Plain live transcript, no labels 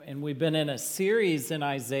And we've been in a series in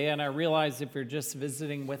Isaiah, and I realize if you're just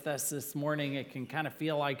visiting with us this morning, it can kind of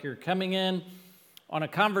feel like you're coming in on a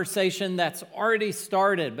conversation that's already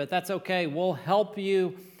started, but that's okay. We'll help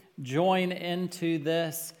you join into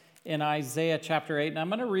this in Isaiah chapter 8. And I'm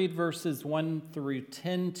going to read verses 1 through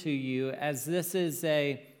 10 to you, as this is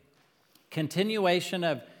a continuation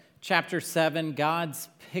of chapter 7, God's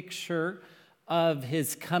picture of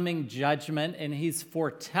his coming judgment, and he's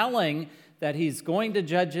foretelling that he's going to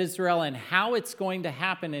judge Israel and how it's going to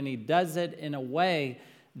happen, and he does it in a way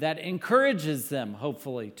that encourages them,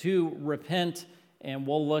 hopefully, to repent, and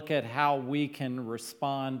we'll look at how we can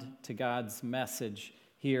respond to God's message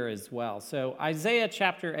here as well. So Isaiah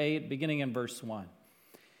chapter 8, beginning in verse 1.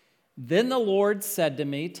 Then the Lord said to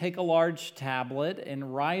me, take a large tablet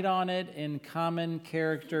and write on it in common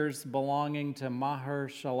characters belonging to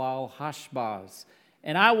Maher-shalal-Hashbaz.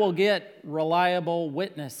 And I will get reliable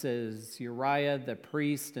witnesses, Uriah the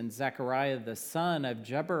priest and Zechariah the son of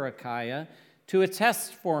Jeberechiah, to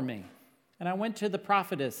attest for me. And I went to the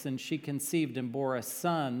prophetess, and she conceived and bore a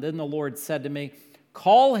son. Then the Lord said to me,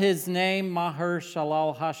 call his name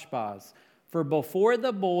Maher-shalal-Hashbaz, for before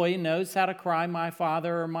the boy knows how to cry, my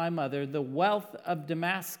father or my mother, the wealth of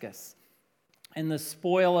Damascus and the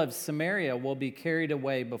spoil of Samaria will be carried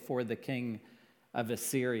away before the king of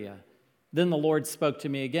Assyria. Then the Lord spoke to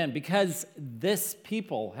me again, because this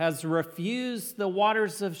people has refused the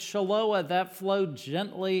waters of Shiloah that flow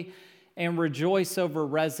gently and rejoice over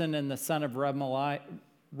Rezin and the son of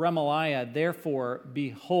Remaliah. Therefore,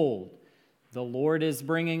 behold, the Lord is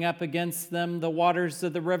bringing up against them the waters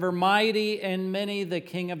of the river, mighty and many, the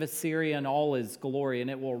king of Assyria and all his glory, and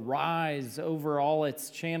it will rise over all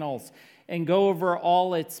its channels and go over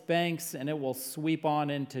all its banks, and it will sweep on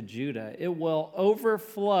into Judah. It will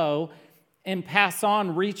overflow and pass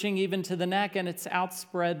on, reaching even to the neck, and its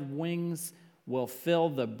outspread wings will fill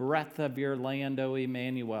the breadth of your land, O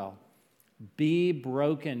Emmanuel. Be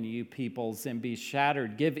broken, you peoples, and be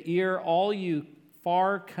shattered. Give ear, all you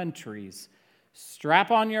far countries. Strap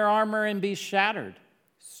on your armor and be shattered.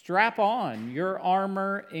 Strap on your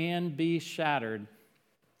armor and be shattered.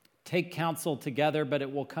 Take counsel together, but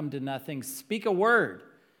it will come to nothing. Speak a word,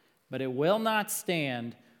 but it will not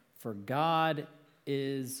stand, for God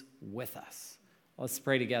is with us. Let's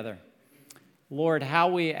pray together. Lord, how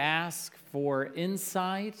we ask for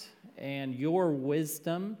insight and your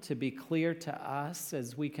wisdom to be clear to us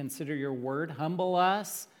as we consider your word. Humble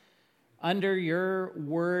us under your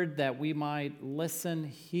word that we might listen,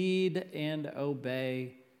 heed, and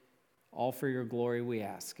obey. All for your glory we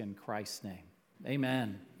ask in Christ's name.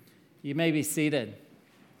 Amen. You may be seated.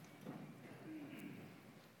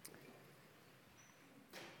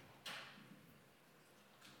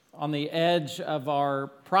 On the edge of our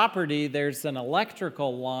property, there's an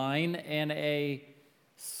electrical line, and a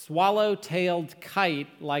swallow-tailed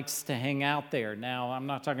kite likes to hang out there. Now, I'm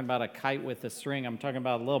not talking about a kite with a string. I'm talking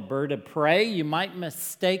about a little bird of prey. You might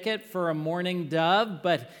mistake it for a mourning dove,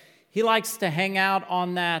 but he likes to hang out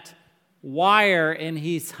on that wire, and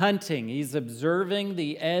he's hunting. He's observing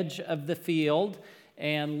the edge of the field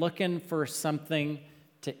and looking for something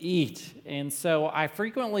to eat. And so I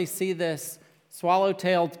frequently see this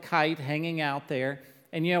swallow-tailed kite hanging out there.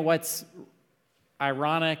 And you know what's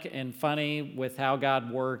ironic and funny with how God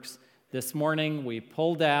works? This morning we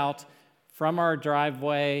pulled out from our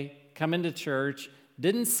driveway, coming to church,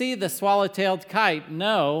 didn't see the swallow-tailed kite,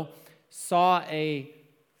 no, saw a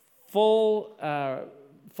fully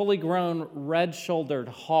grown red-shouldered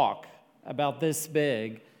hawk about this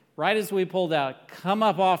big, right as we pulled out, come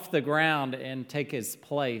up off the ground and take his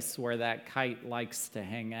place where that kite likes to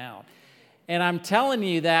hang out. And I'm telling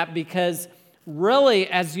you that because really,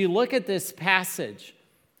 as you look at this passage,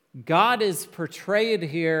 God is portrayed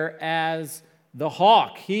here as the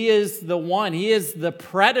hawk. He is the one. He is the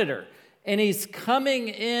predator. And he's coming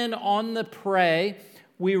in on the prey.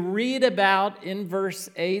 We read about in verse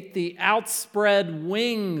 8 the outspread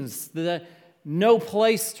wings, the no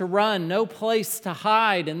place to run, no place to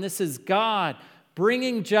hide. And this is God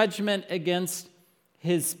bringing judgment against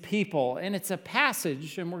his people. And it's a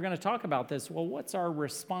passage, and we're going to talk about this. Well, what's our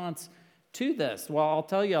response to this? Well, I'll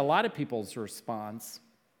tell you a lot of people's response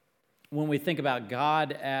when we think about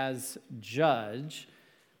God as judge.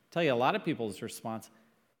 I'll tell you a lot of people's response,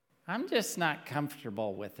 I'm just not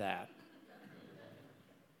comfortable with that.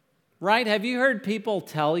 Right? Have you heard people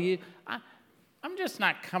tell you, I'm just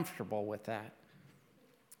not comfortable with that?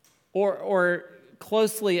 Or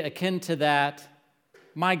closely akin to that,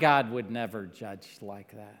 my God would never judge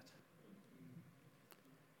like that.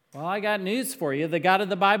 Well, I got news for you. The God of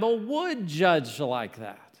the Bible would judge like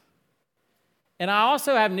that. And I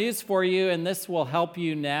also have news for you, and this will help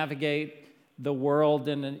you navigate the world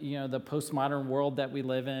and the postmodern world that we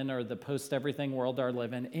live in, or the post-everything world I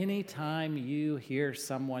live in. Anytime you hear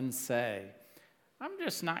someone say, "I'm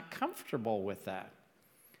just not comfortable with that,"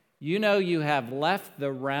 you know you have left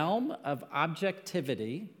the realm of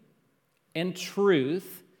objectivity and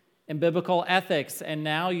truth and biblical ethics, and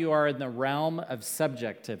now you are in the realm of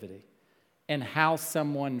subjectivity and how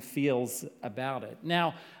someone feels about it.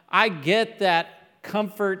 Now, I get that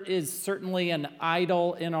comfort is certainly an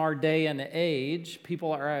idol in our day and age.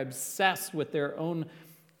 People are obsessed with their own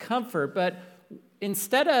comfort, but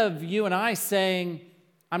instead of you and I saying,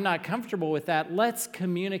 "I'm not comfortable with that," let's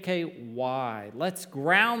communicate why. Let's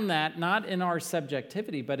ground that not in our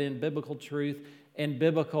subjectivity, but in biblical truth and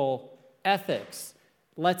biblical ethics.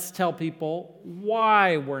 Let's tell people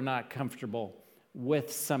why we're not comfortable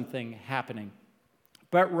with something happening.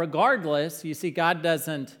 But regardless, you see, God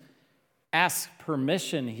doesn't ask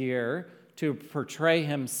permission here to portray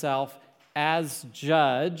himself as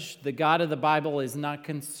judge. The God of the Bible is not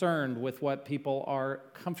concerned with what people are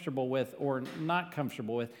comfortable with or not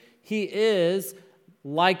comfortable with. He is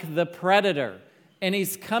like the predator, and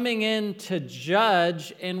he's coming in to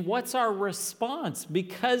judge. And what's our response?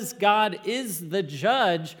 Because God is the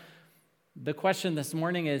judge, the question this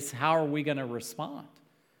morning is, how are we going to respond?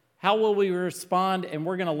 How will we respond? And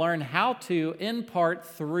we're going to learn how to, in part,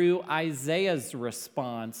 through Isaiah's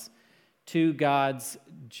response to God's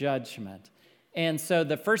judgment. And so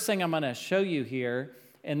the first thing I'm going to show you here,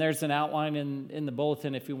 and there's an outline in the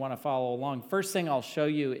bulletin if you want to follow along. First thing I'll show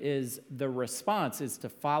you is the response is to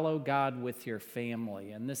follow God with your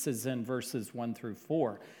family. And this is in verses 1 through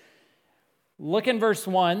 4. Look in verse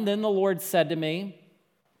 1. Then the Lord said to me,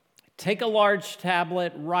 "Take a large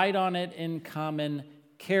tablet, write on it in common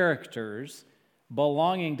characters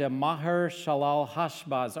belonging to Maher Shalal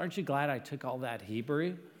Hashbaz." Aren't you glad I took all that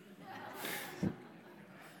Hebrew?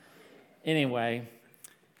 Anyway,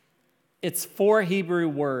 it's 4 Hebrew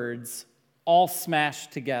words all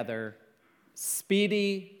smashed together.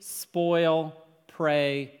 Speedy, spoil,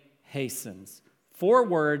 pray, hastens. 4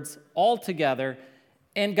 words all together.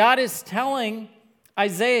 And God is telling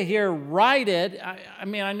Isaiah here, write it. I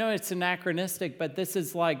mean, I know it's anachronistic, but this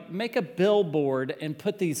is like, make a billboard and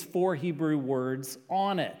put these 4 Hebrew words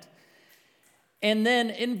on it. And then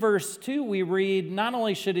in verse 2, we read, not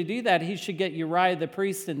only should he do that, he should get Uriah the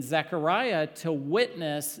priest and Zechariah to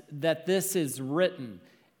witness that this is written.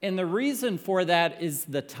 And the reason for that is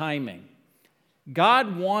the timing.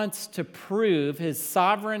 God wants to prove his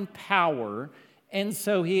sovereign power, and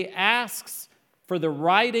so he asks for the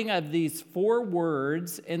writing of these 4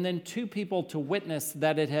 words and then 2 people to witness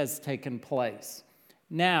that it has taken place.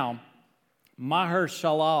 Now, Maher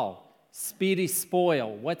Shalal, speedy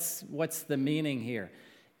spoil. What's the meaning here?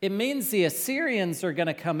 It means the Assyrians are going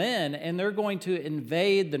to come in and they're going to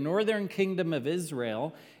invade the northern kingdom of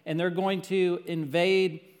Israel, and they're going to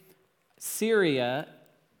invade Syria,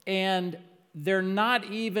 and they're not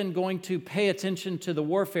even going to pay attention to the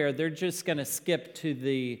warfare. They're just going to skip to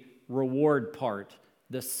the reward part,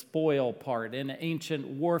 the spoil part. In ancient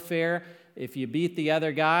warfare, if you beat the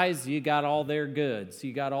other guys, you got all their goods,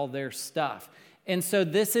 you got all their stuff. And so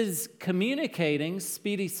this is communicating,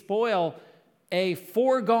 speedy spoil, a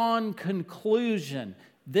foregone conclusion.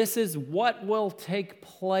 This is what will take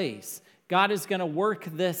place. God is going to work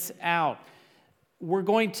this out. We're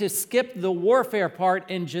going to skip the warfare part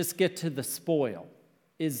and just get to the spoil,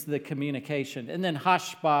 is the communication. And then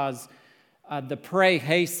Hashbaz, the prey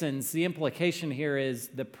hastens. The implication here is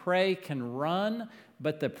the prey can run,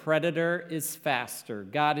 but the predator is faster.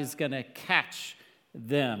 God is going to catch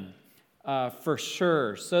them for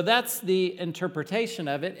sure. So that's the interpretation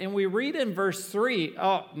of it. And we read in verse 3,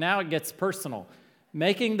 oh, now it gets personal.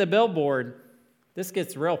 Making the billboard, this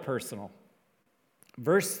gets real personal.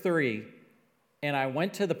 Verse 3, and I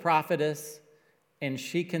went to the prophetess, and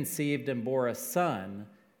she conceived and bore a son.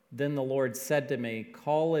 Then the Lord said to me,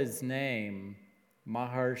 call his name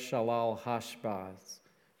Maher Shalal Hashbaz.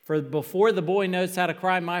 For before the boy knows how to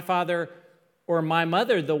cry, my father or my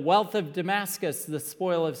mother, the wealth of Damascus, the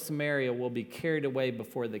spoil of Samaria will be carried away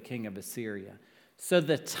before the king of Assyria. So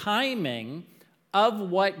the timing of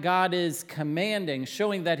what God is commanding,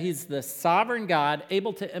 showing that he's the sovereign God,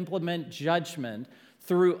 able to implement judgment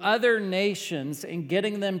through other nations and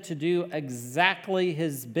getting them to do exactly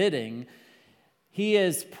his bidding, he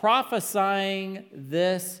is prophesying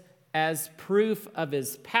this as proof of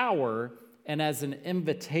his power and as an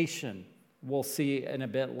invitation. We'll see in a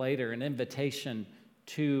bit later, an invitation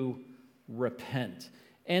to repent.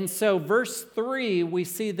 And so verse 3, we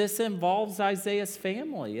see this involves Isaiah's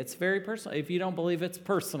family. It's very personal. If you don't believe it's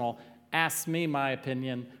personal, ask me my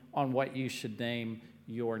opinion on what you should name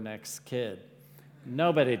your next kid.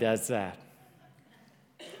 Nobody does that.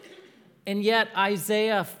 And yet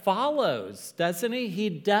Isaiah follows, doesn't he? He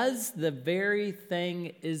does the very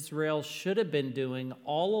thing Israel should have been doing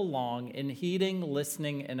all along in heeding,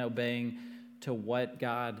 listening, and obeying to what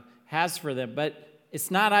God has for them. But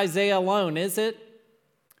it's not Isaiah alone, is it?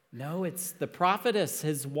 No, it's the prophetess,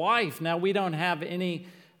 his wife. Now, we don't have any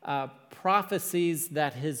prophecies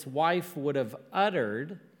that his wife would have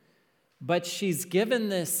uttered, but she's given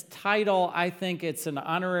this title. I think it's an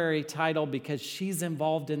honorary title because she's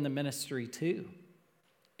involved in the ministry too.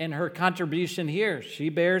 And her contribution here, she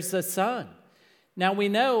bears a son. Now we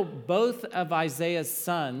know both of Isaiah's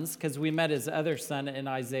sons, because we met his other son in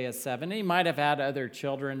Isaiah 7. He might have had other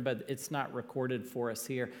children, but it's not recorded for us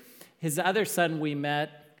here. His other son we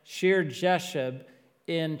met, Shear-Jashub,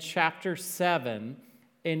 in chapter 7.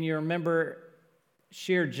 And you remember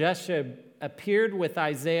Shear-Jashub appeared with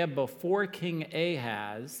Isaiah before King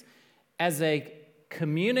Ahaz as a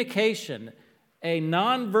communication, a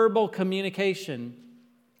nonverbal communication,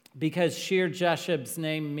 because Shear-Jashub's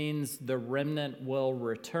name means the remnant will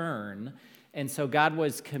return. And so God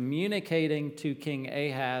was communicating to King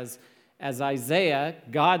Ahaz as Isaiah,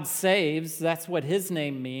 God saves, that's what his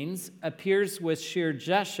name means, appears with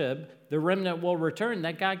Shear-Jashub, the remnant will return,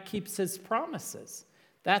 that God keeps his promises.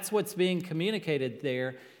 That's what's being communicated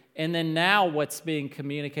there. And then now what's being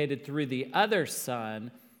communicated through the other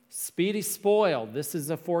son, Speedy Spoil. This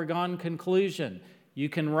is a foregone conclusion. You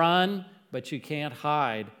can run, but you can't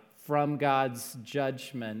hide from God's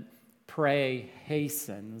judgment. Pray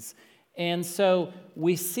hastens. And so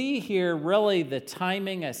we see here really the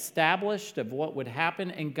timing established of what would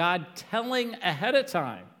happen and God telling ahead of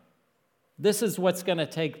time. This is what's going to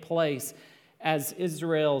take place as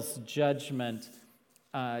Israel's judgment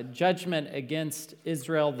against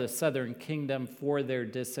Israel, the southern kingdom, for their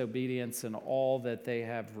disobedience and all that they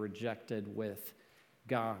have rejected with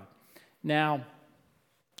God. Now,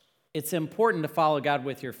 it's important to follow God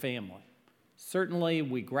with your family. Certainly,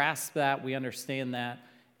 we grasp that, we understand that.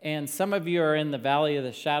 And some of you are in the valley of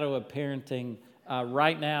the shadow of parenting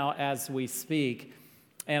right now as we speak.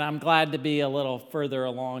 And I'm glad to be a little further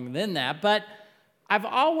along than that. But I've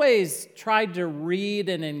always tried to read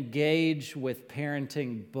and engage with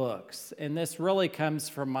parenting books, and this really comes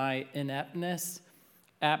from my ineptness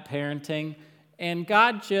at parenting. And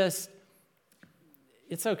God just,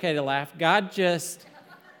 it's okay to laugh, God just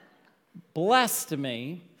blessed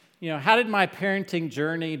me. You know, how did my parenting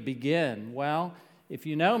journey begin? Well, if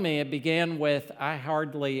you know me, it began with I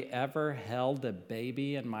hardly ever held a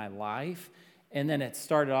baby in my life. And then it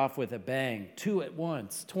started off with a bang, 2 at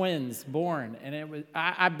once, twins born. And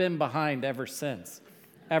I've been behind ever since.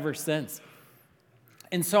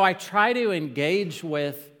 And so I try to engage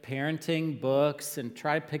with parenting books and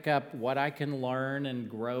try to pick up what I can learn and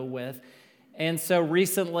grow with. And so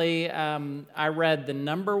recently I read the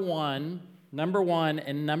number one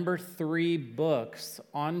and number 3 books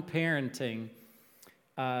on parenting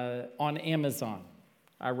on Amazon.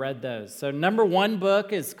 I read those. So number 1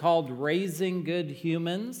 book is called Raising Good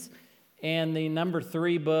Humans, and the number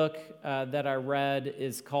 3 book that I read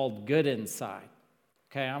is called Good Inside.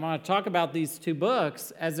 Okay, I'm going to talk about these 2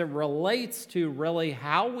 books as it relates to really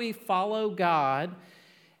how we follow God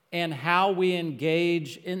and how we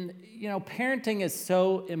engage in, parenting is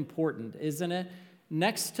so important, isn't it?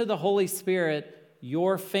 Next to the Holy Spirit,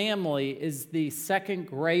 your family is the second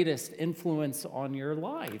greatest influence on your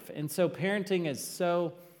life. And so parenting is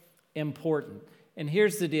so important. And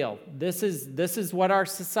here's the deal. This is what our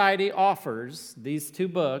society offers, these 2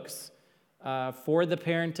 books for the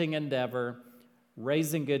parenting endeavor,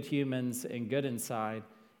 Raising Good Humans and Good Inside.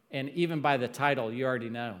 And even by the title, you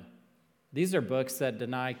already know. These are books that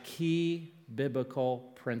deny key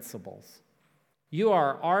biblical principles. You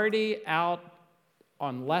are already out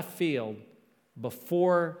on left field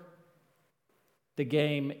before the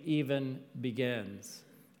game even begins.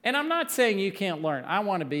 And I'm not saying you can't learn. I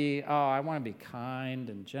want to be kind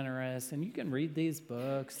and generous, and you can read these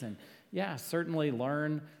books and, certainly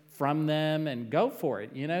learn from them and go for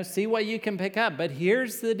it, see what you can pick up. But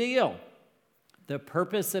here's the deal. The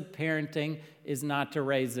purpose of parenting is not to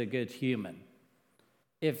raise a good human.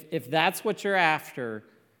 If that's what you're after,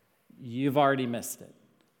 you've already missed it.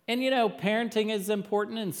 And parenting is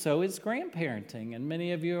important, and so is grandparenting. And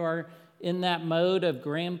many of you are in that mode of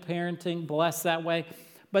grandparenting, blessed that way.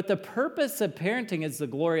 But the purpose of parenting is the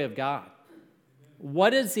glory of God.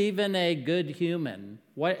 What is even a good human?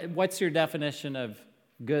 What's your definition of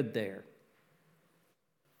good there?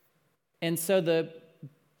 And so the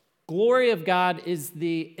glory of God is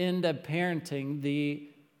the end of parenting. The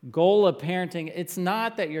goal of parenting, it's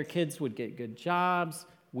not that your kids would get good jobs.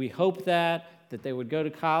 We hope that they would go to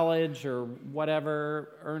college or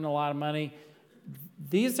whatever, earn a lot of money.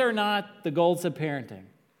 These are not the goals of parenting.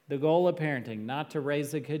 The goal of parenting, not to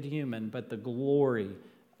raise a good human, but the glory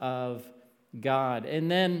of God. And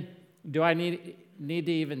then, do I need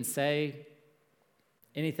to even say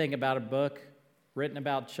anything about a book written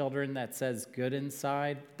about children that says good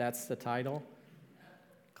inside? That's the title.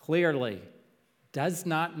 Clearly, does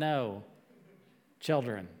not know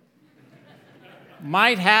children.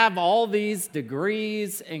 Might have all these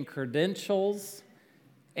degrees and credentials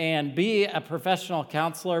and be a professional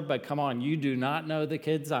counselor, but come on, you do not know the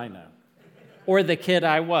kids I know or the kid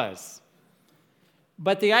I was.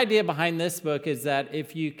 But the idea behind this book is that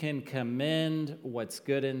if you can commend what's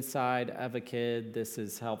good inside of a kid, this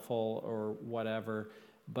is helpful or whatever.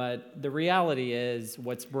 But the reality is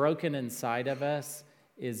what's broken inside of us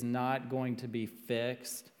is not going to be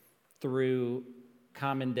fixed through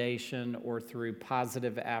commendation or through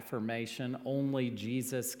positive affirmation. Only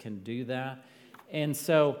Jesus can do that. And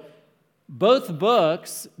so both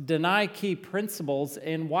books deny key principles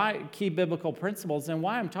and key biblical principles. And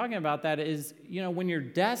why I'm talking about that is, when you're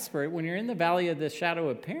desperate, when you're in the valley of the shadow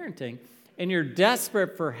of parenting and you're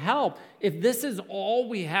desperate for help, if this is all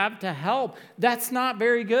we have to help, that's not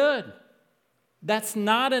very good. That's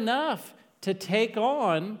not enough to take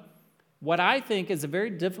on what I think is a very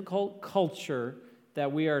difficult culture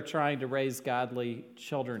that we are trying to raise godly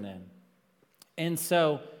children in. And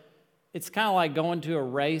so it's kind of like going to a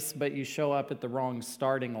race, but you show up at the wrong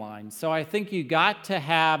starting line. So I think you got to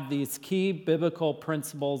have these key biblical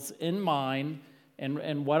principles in mind.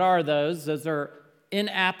 And what are those? Those are in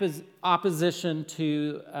opposition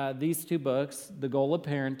to these two books, the goal of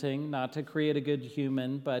parenting, not to create a good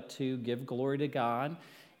human, but to give glory to God.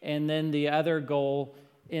 And then the other goal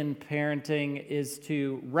in parenting is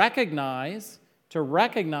to recognize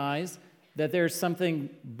that there's something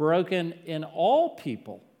broken in all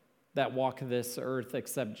people that walk this earth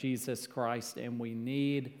except Jesus Christ, and we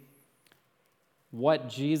need what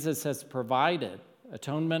Jesus has provided: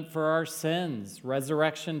 atonement for our sins,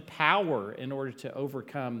 resurrection power in order to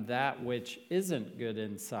overcome that which isn't good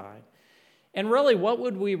inside. And really, what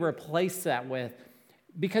would we replace that with?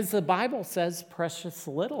 Because the Bible says precious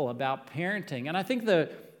little about parenting. And I think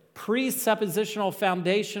the presuppositional,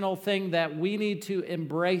 foundational thing that we need to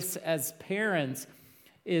embrace as parents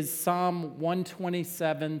is Psalm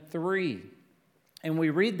 127:3. And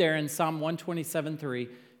we read there in Psalm 127:3,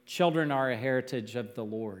 children are a heritage of the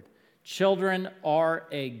Lord. Children are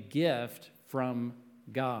a gift from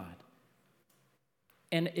God.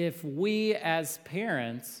 And if we as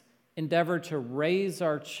parents endeavor to raise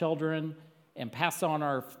our children and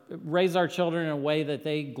raise our children in a way that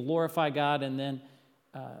they glorify God, and then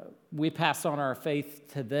we pass on our faith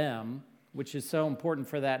to them, which is so important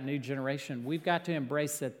for that new generation, we've got to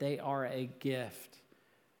embrace that they are a gift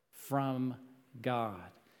from God.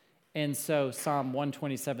 And so Psalm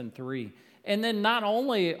 127:3. And then not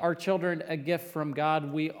only are children a gift from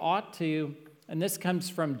God, we ought to, and this comes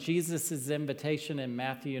from Jesus' invitation in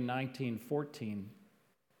Matthew 19:14.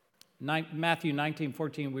 Matthew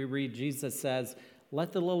 19:14, we read, Jesus says,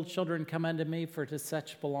 "Let the little children come unto me, for to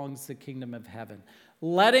such belongs the kingdom of heaven."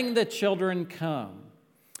 Letting the children come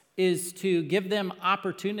is to give them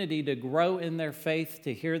opportunity to grow in their faith,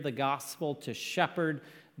 to hear the gospel, to shepherd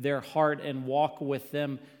their heart and walk with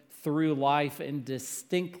them through life in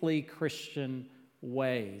distinctly Christian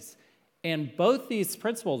ways. And both these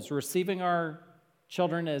principles, receiving our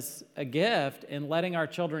children as a gift and letting our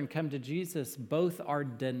children come to Jesus, both are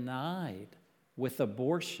denied with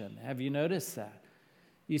abortion. Have you noticed that?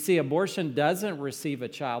 You see, abortion doesn't receive a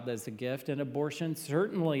child as a gift, and abortion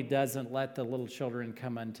certainly doesn't let the little children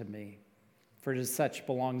come unto me, for to such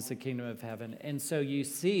belongs the kingdom of heaven. And so you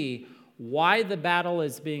see why the battle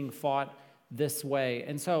is being fought this way.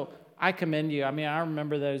 And so I commend you. I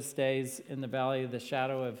remember those days in the valley of the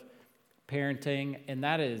shadow of parenting, and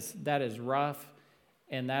that is rough,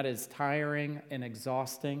 and that is tiring and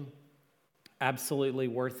exhausting. Absolutely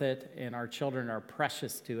worth it, and our children are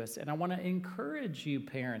precious to us. And I want to encourage you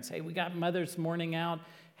parents. Hey, we got Mother's Morning Out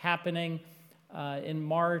happening in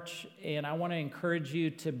March, and I want to encourage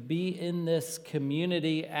you to be in this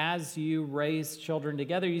community as you raise children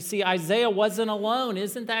together. You see, Isaiah wasn't alone.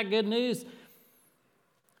 Isn't that good news?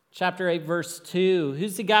 Chapter 8, verse 2.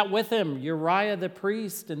 Who's he got with him? Uriah the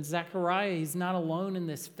priest and Zechariah. He's not alone in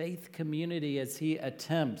this faith community as he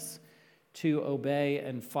attempts to obey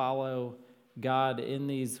and follow God in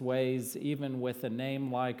these ways, even with a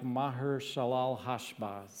name like Maher Shalal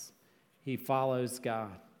Hashbaz. He follows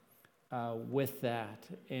God with that.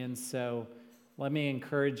 And so Let me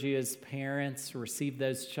encourage you as parents, receive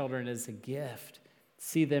those children as a gift.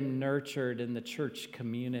 See them nurtured in the church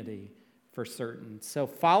community for certain. So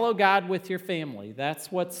follow God with your family.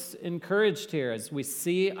 That's what's encouraged here as we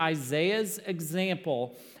see Isaiah's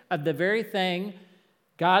example of the very thing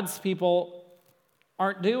God's people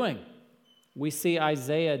aren't doing. We see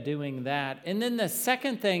Isaiah doing that. And then the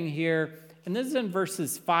second thing here, and this is in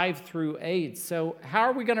verses 5 through 8. So how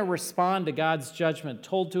are we going to respond to God's judgment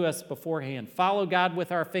told to us beforehand? Follow God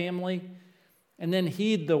with our family, and then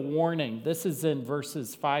heed the warning. This is in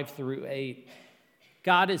verses 5 through 8.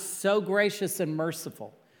 God is so gracious and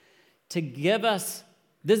merciful to give us,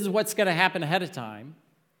 this is what's going to happen ahead of time.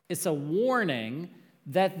 It's a warning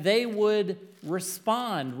that they would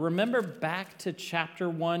respond. Remember back to chapter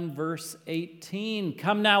 1, verse 18.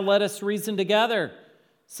 Come now, let us reason together,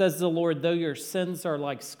 says the Lord. Though your sins are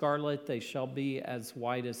like scarlet, they shall be as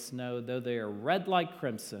white as snow. Though they are red like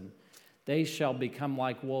crimson, they shall become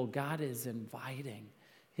like wool. God is inviting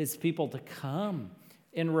his people to come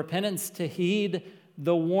in repentance, to heed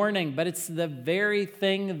the warning, but it's the very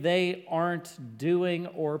thing they aren't doing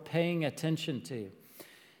or paying attention to.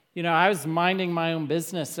 You know, I was minding my own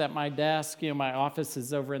business at my desk. You know, my office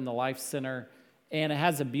is over in the Life Center, and it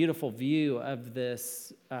has a beautiful view of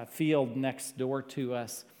this field next door to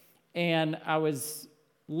us. And I was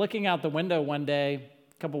looking out the window one day,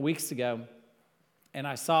 a couple weeks ago, and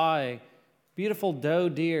I saw a beautiful doe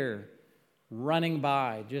deer running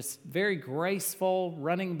by, just very graceful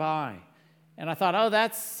running by. And I thought, oh,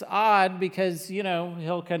 that's odd because, you know,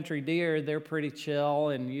 hill country deer, they're pretty chill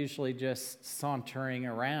and usually just sauntering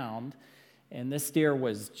around. And this deer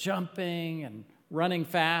was jumping and running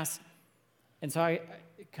fast. And so I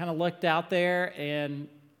kind of looked out there, and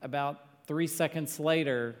about 3 seconds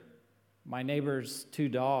later, my neighbor's 2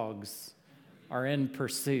 dogs are in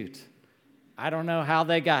pursuit. I don't know how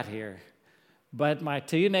they got here, but my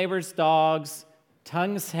 2 neighbors' dogs,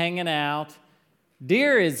 tongues hanging out.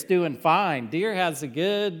 Deer is doing fine. Deer has a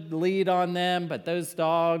good lead on them, but those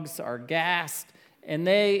dogs are gassed. And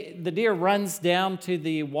the deer runs down to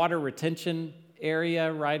the water retention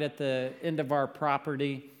area right at the end of our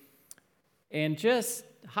property and just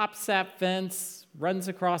hops that fence, runs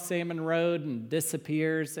across Salmon Road and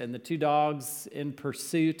disappears. And the 2 dogs in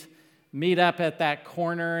pursuit meet up at that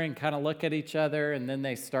corner and kind of look at each other, and then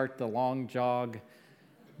they start the long jog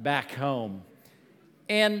back home.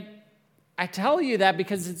 And I tell you that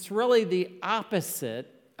because it's really the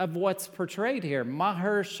opposite of what's portrayed here.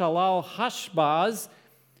 Maher Shalal Hashbaz,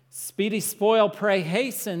 Speedy Spoil, prey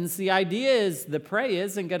hastens. The idea is the prey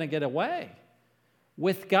isn't going to get away.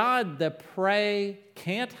 With God, the prey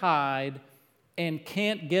can't hide and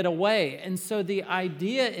can't get away. And so the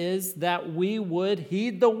idea is that we would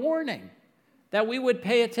heed the warning, that we would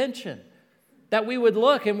pay attention, that we would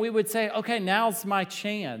look and we would say, okay, now's my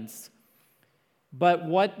chance. But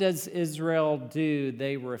what does Israel do?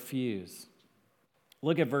 They refuse.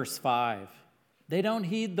 Look at verse 5. They don't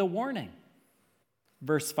heed the warning.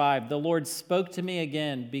 Verse 5, the Lord spoke to me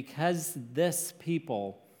again, because this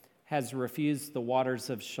people has refused the waters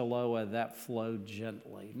of Shiloah that flow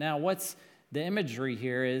gently. Now, what's the imagery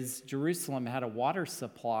here is Jerusalem had a water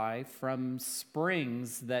supply from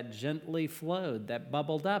springs that gently flowed, that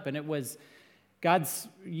bubbled up, and it was God's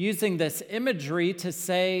using this imagery to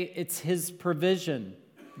say it's his provision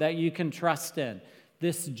that you can trust in.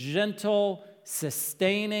 This gentle,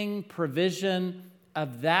 sustaining provision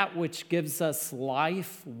of that which gives us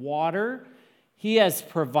life, water. He has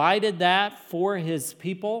provided that for his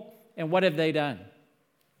people. And what have they done?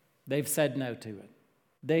 They've said no to it.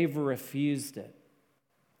 They've refused it.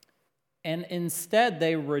 And instead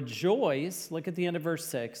they rejoice, look at the end of verse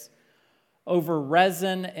 6, over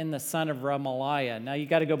Rezin and the son of Remaliah. Now you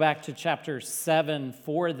got to go back to chapter 7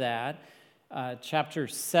 for that. Chapter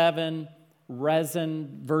 7,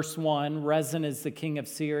 Rezin, verse 1. Rezin is the king of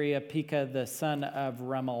Syria, Pekah the son of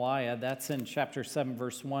Remaliah. That's in chapter 7,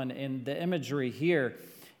 verse 1. And the imagery here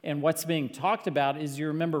and what's being talked about is, you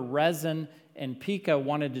remember Rezin and Pekah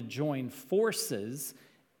wanted to join forces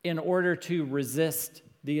in order to resist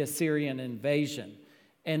the Assyrian invasion.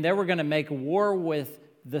 And they were going to make war with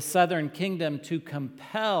the southern kingdom to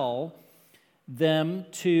compel them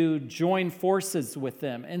to join forces with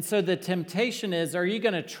them. And so the temptation is, are you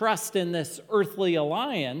going to trust in this earthly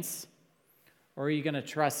alliance, or are you going to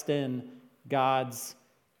trust in God's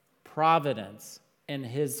providence and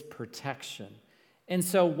his protection? And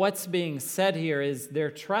so what's being said here is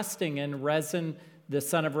they're trusting in Rezin, the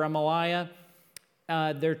son of Remaliah.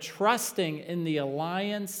 They're trusting in the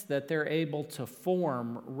alliance that they're able to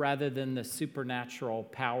form rather than the supernatural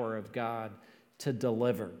power of God to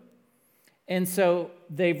deliver. And so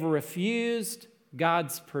they've refused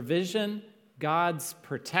God's provision, God's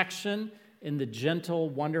protection in the gentle,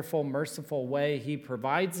 wonderful, merciful way he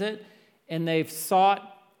provides it. And they've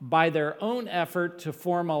sought by their own effort to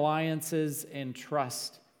form alliances and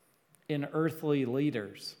trust in earthly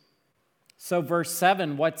leaders. So verse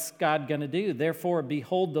 7, what's God going to do? Therefore,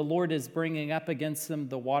 behold, the Lord is bringing up against them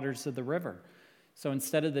the waters of the river. So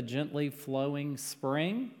instead of the gently flowing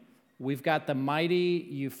spring, we've got the mighty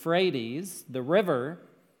Euphrates, the river,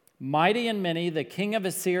 mighty and many, the king of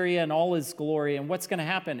Assyria and all his glory. And what's going to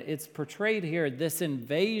happen? It's portrayed here, this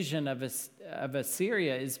invasion of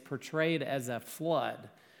Assyria is portrayed as a flood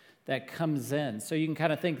that comes in. So you can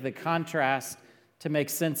kind of think the contrast to make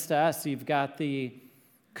sense to us. You've got the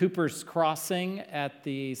Cooper's Crossing at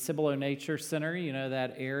the Cibolo Nature Center, you know,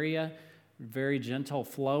 that area, very gentle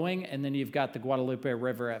flowing. And then you've got the Guadalupe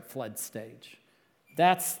River at flood stage.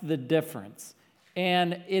 That's the difference.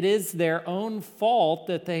 And it is their own fault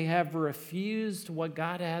that they have refused what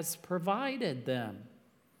God has provided them.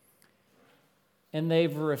 And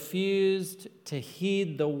they've refused to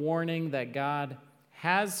heed the warning that God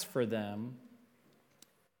has for them.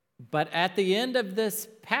 But at the end of this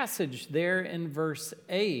passage there in verse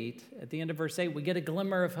 8, at the end of verse 8, we get a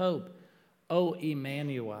glimmer of hope. Oh,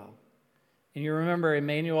 Emmanuel. And you remember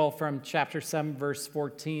Emmanuel from chapter 7, verse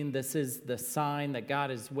 14. This is the sign that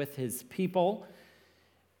God is with his people.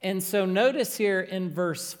 And so notice here in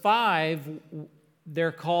verse 5,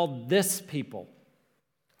 they're called this people.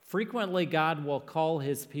 Frequently, God will call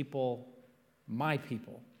his people my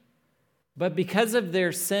people. But because of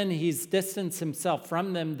their sin, he's distanced himself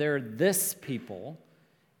from them. They're this people.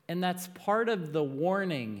 And that's part of the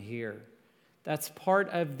warning here. That's part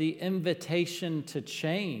of the invitation to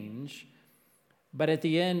change. But at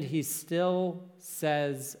the end, he still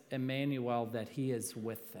says, Emmanuel, that he is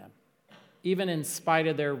with them, even in spite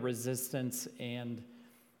of their resistance and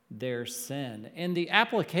their sin. And the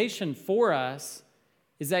application for us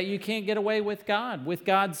is that you can't get away with God, with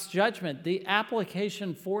God's judgment. The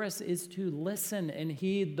application for us is to listen and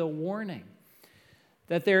heed the warning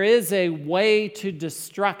that there is a way to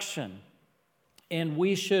destruction, and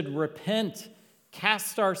we should repent,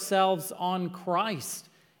 cast ourselves on Christ.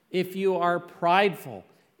 If you are prideful,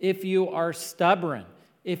 if you are stubborn,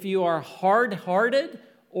 if you are hard-hearted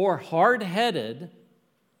or hard-headed,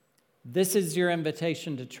 this is your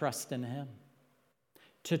invitation to trust in him,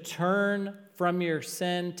 to turn from your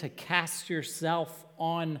sin, to cast yourself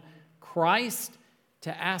on Christ,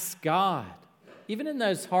 to ask God, even in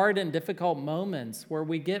those hard and difficult moments where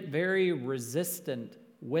we get very resistant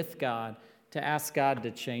with God, to ask God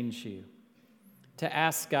to change you, to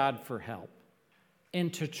ask God for help,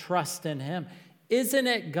 and to trust in him. Isn't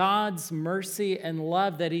it God's mercy and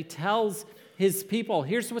love that he tells his people,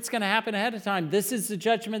 here's what's going to happen ahead of time. This is the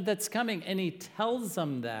judgment that's coming. And he tells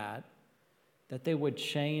them that they would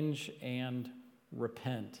change and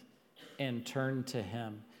repent and turn to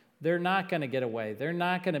him. They're not going to get away. They're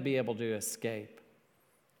not going to be able to escape.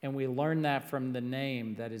 And we learn that from the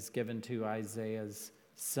name that is given to Isaiah's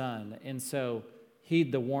son. And so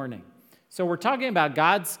heed the warning. So we're talking about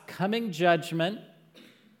God's coming judgment.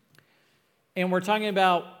 And we're talking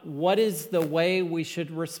about what is the way we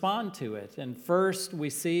should respond to it. And first, we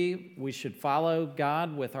see we should follow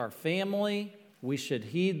God with our family. We should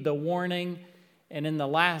heed the warning. And in the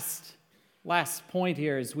last point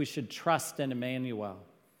here is we should trust in Emmanuel.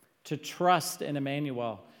 To trust in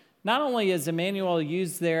Emmanuel. Not only is Emmanuel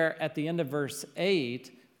used there at the end of verse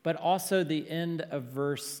 8, but also the end of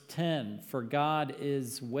verse 10. For God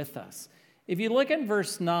is with us. If you look in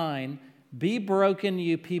verse 9, be broken,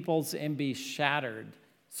 you peoples, and be shattered.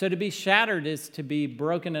 So to be shattered is to be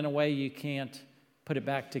broken in a way you can't put it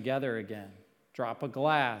back together again. Drop a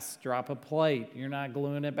glass, drop a plate, you're not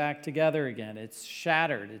gluing it back together again. It's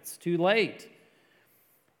shattered. It's too late.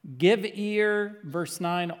 Give ear, verse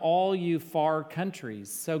 9, all you far countries.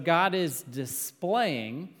 So God is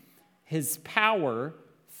displaying his power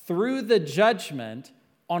through the judgment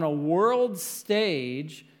on a world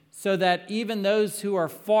stage so that even those who are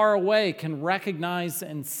far away can recognize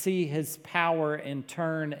and see his power and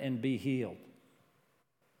turn and be healed.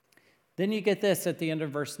 Then you get this at the end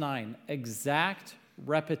of verse 9, exact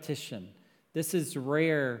repetition. This is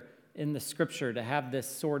rare in the scripture to have this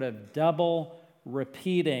sort of double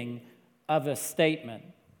repeating of a statement.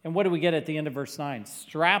 And what do we get at the end of verse 9?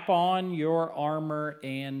 Strap on your armor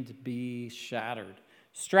and be shattered.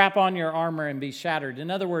 Strap on your armor and be shattered.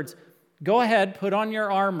 In other words, go ahead, put on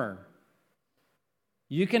your armor.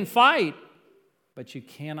 You can fight, but you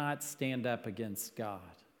cannot stand up against God.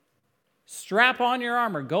 Strap on your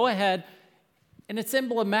armor. Go ahead. And it's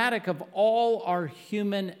emblematic of all our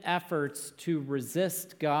human efforts to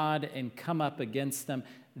resist God and come up against them.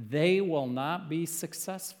 They will not be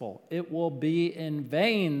successful. It will be in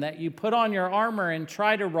vain that you put on your armor and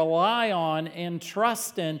try to rely on and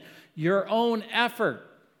trust in your own effort.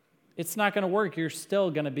 It's not going to work. You're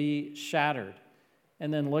still going to be shattered.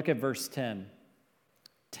 And then look at verse 10.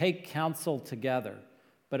 Take counsel together,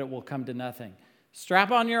 but it will come to nothing.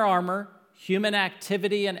 Strap on your armor. Human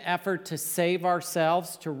activity and effort to save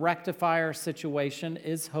ourselves, to rectify our situation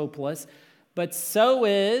is hopeless. But so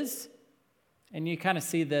is, and you kind of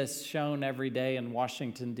see this shown every day in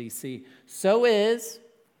Washington, D.C., so is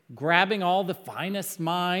grabbing all the finest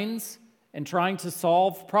minds and trying to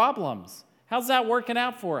solve problems. How's that working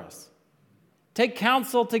out for us? Take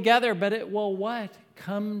counsel together, but it will what?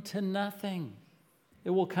 Come to nothing. It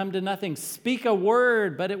will come to nothing. Speak a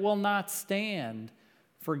word, but it will not stand.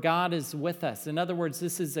 For God is with us. In other words,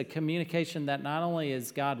 this is a communication that not only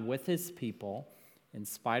is God with his people, in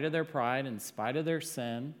spite of their pride, in spite of their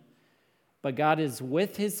sin, but God is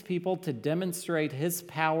with his people to demonstrate his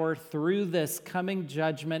power through this coming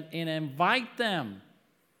judgment and invite them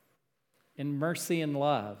in mercy and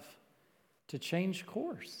love to change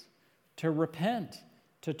course, to repent,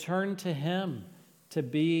 to turn to him, to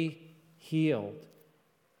be healed.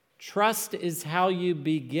 Trust is how you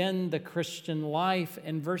begin the Christian life.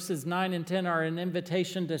 And verses 9 and 10 are an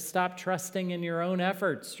invitation to stop trusting in your own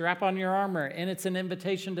efforts. Strap on your armor. And it's an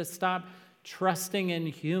invitation to stop trusting in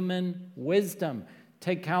human wisdom.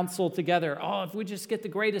 Take counsel together. Oh, if we just get the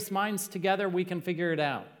greatest minds together, we can figure it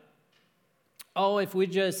out. Oh, if we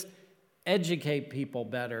just educate people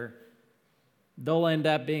better, they'll end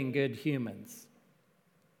up being good humans.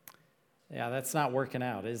 Yeah, that's not working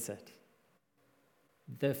out, is it?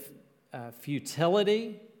 The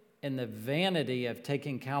futility and the vanity of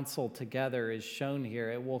taking counsel together is shown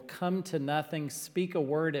here. It will come to nothing. Speak a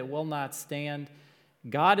word, it will not stand.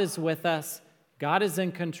 God is with us. God is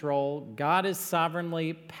in control. God is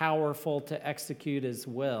sovereignly powerful to execute his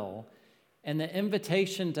will. And the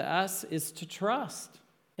invitation to us is to trust.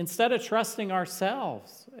 Instead of trusting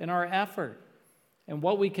ourselves in our effort and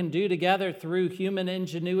what we can do together through human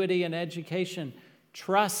ingenuity and education,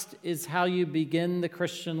 trust is how you begin the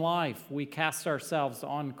Christian life. We cast ourselves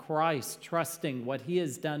on Christ, trusting what he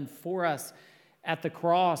has done for us at the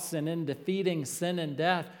cross and in defeating sin and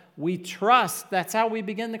death. We trust. That's how we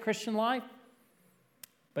begin the Christian life.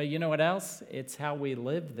 But you know what else? It's how we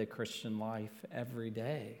live the Christian life every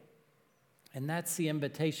day. And that's the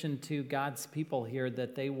invitation to God's people here,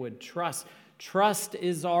 that they would trust. Trust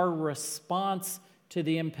is our response to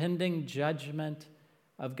the impending judgment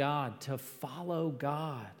of God, to follow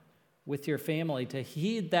God with your family, to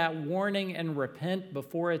heed that warning and repent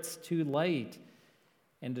before it's too late,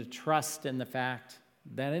 and to trust in the fact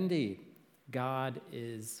that indeed God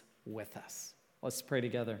is with us. Let's pray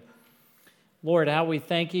together. Lord, how we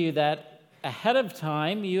thank you that ahead of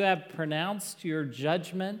time you have pronounced your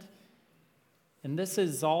judgment, and this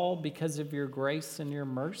is all because of your grace and your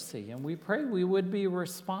mercy. And we pray we would be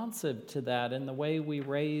responsive to that in the way we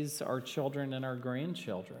raise our children and our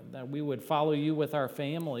grandchildren, that we would follow you with our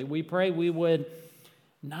family. We pray we would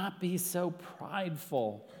not be so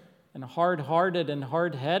prideful and hard-hearted and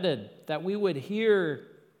hard-headed, that we would hear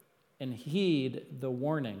and heed the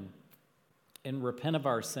warning and repent of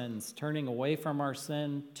our sins, turning away from our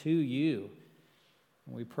sin to you.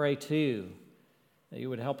 And we pray too that you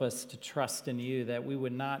would help us to trust in you, that we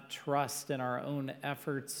would not trust in our own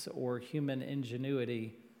efforts or human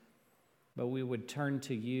ingenuity, but we would turn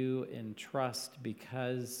to you in trust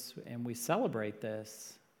because, and we celebrate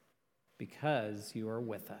this, because you are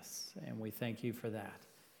with us. And we thank you for that.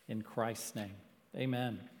 In Christ's name,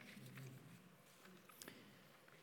 amen.